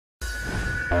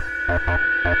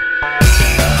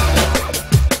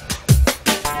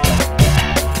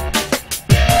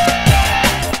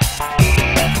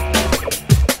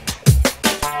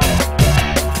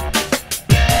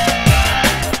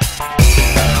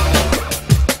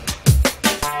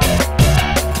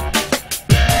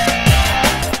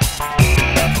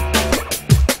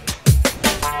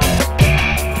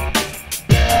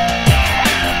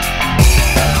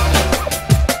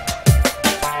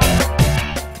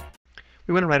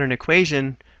We want to write an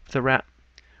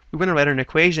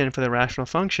equation for the rational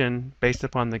function based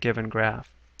upon the given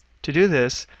graph. To do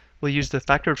this, we'll use the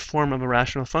factored form of a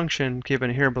rational function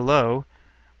given here below,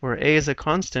 where a is a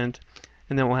constant,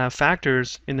 and then we'll have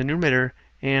factors in the numerator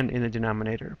and in the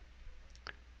denominator.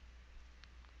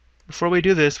 Before we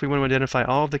do this, we want to identify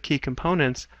all of the key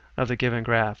components of the given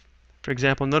graph. For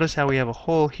example, notice how we have a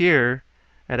hole here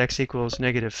at x equals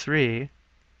 -3.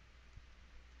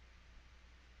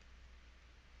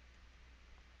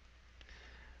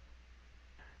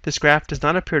 This graph does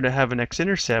not appear to have an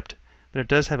x-intercept, but it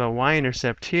does have a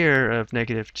y-intercept here of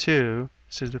 -2.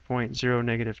 This is the point 0,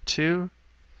 -2.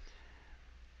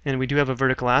 And we do have a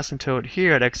vertical asymptote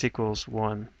here at x equals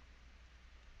 1.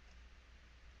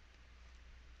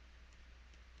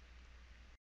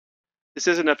 This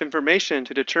is enough information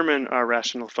to determine our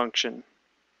rational function.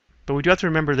 But we do have to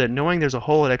remember that knowing there's a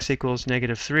hole at x equals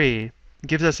 -3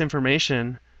 gives us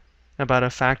information about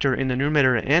a factor in the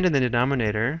numerator and in the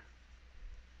denominator.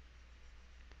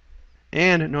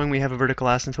 And knowing we have a vertical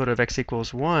asymptote of x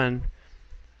equals 1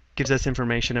 gives us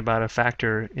information about a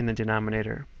factor in the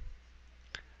denominator.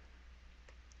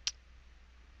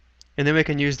 And then we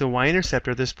can use the y-intercept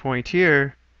at this point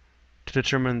here to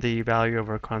determine the value of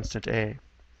our constant a.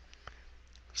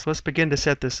 So let's begin to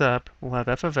set this up. We'll have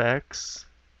f of x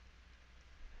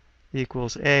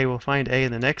equals a, we'll find a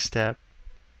in the next step,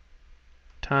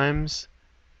 times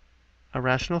a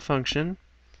rational function.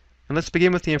 And let's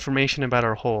begin with the information about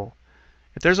our hole.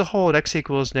 If there's a hole at x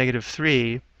equals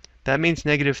 -3, that means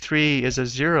 -3 is a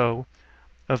 0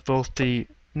 of both the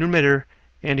numerator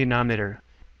and denominator,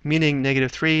 meaning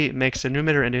 -3 makes the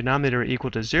numerator and denominator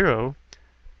equal to 0,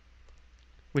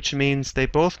 which means they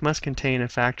both must contain a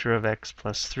factor of x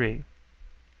plus 3.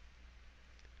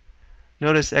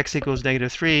 Notice x equals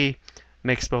 -3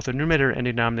 makes both the numerator and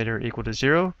denominator equal to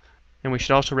 0, and we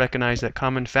should also recognize that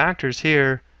common factors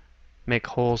here make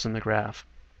holes in the graph.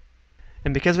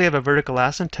 And because we have a vertical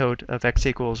asymptote of x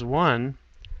equals 1,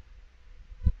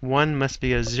 1 must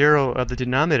be a 0 of the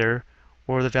denominator,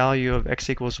 or the value of x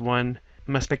equals 1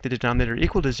 must make the denominator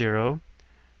equal to 0.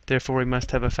 Therefore, we must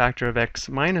have a factor of x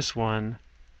minus 1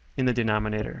 in the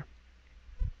denominator.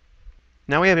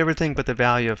 Now we have everything but the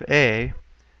value of a,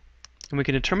 and we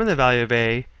can determine the value of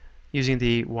a using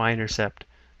the y-intercept.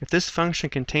 If this function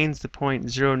contains the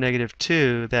point 0,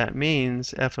 -2, that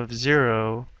means f of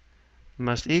 0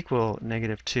 must equal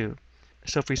 -2.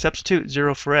 So if we substitute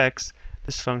 0 for x,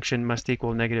 this function must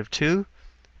equal -2.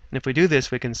 And if we do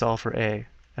this, we can solve for a.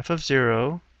 F of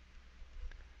 0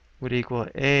 would equal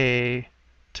a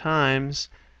times,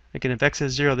 again, if x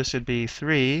is 0, this would be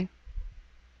 3.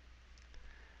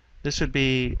 This would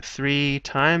be 3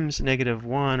 times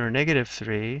 -1, or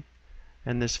 -3,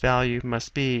 and this value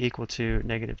must be equal to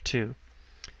 -2.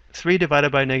 3 divided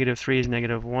by -3 is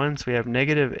 -1, so we have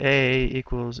 -a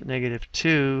equals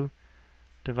 -2.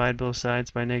 Divide both sides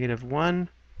by -1,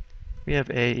 we have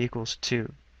a equals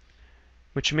 2.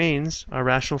 Which means our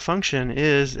rational function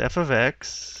is f of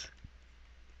x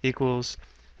equals,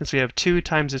 since we have 2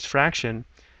 times its fraction,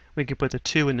 we could put the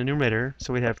 2 in the numerator,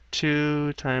 so we'd have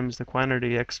 2 times the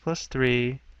quantity x plus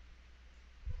 3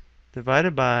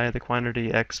 divided by the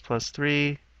quantity x plus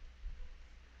 3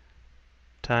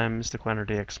 times the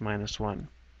quantity x minus 1.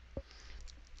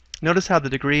 Notice how the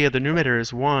degree of the numerator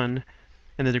is 1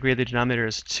 and the degree of the denominator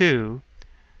is 2.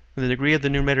 When the degree of the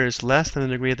numerator is less than the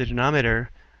degree of the denominator,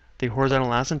 the horizontal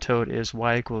asymptote is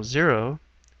y equals 0.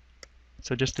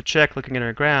 So just to check, looking at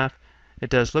our graph, it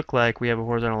does look like we have a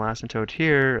horizontal asymptote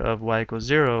here of y equals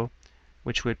 0,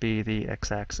 which would be the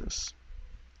x-axis.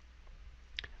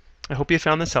 I hope you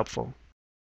found this helpful.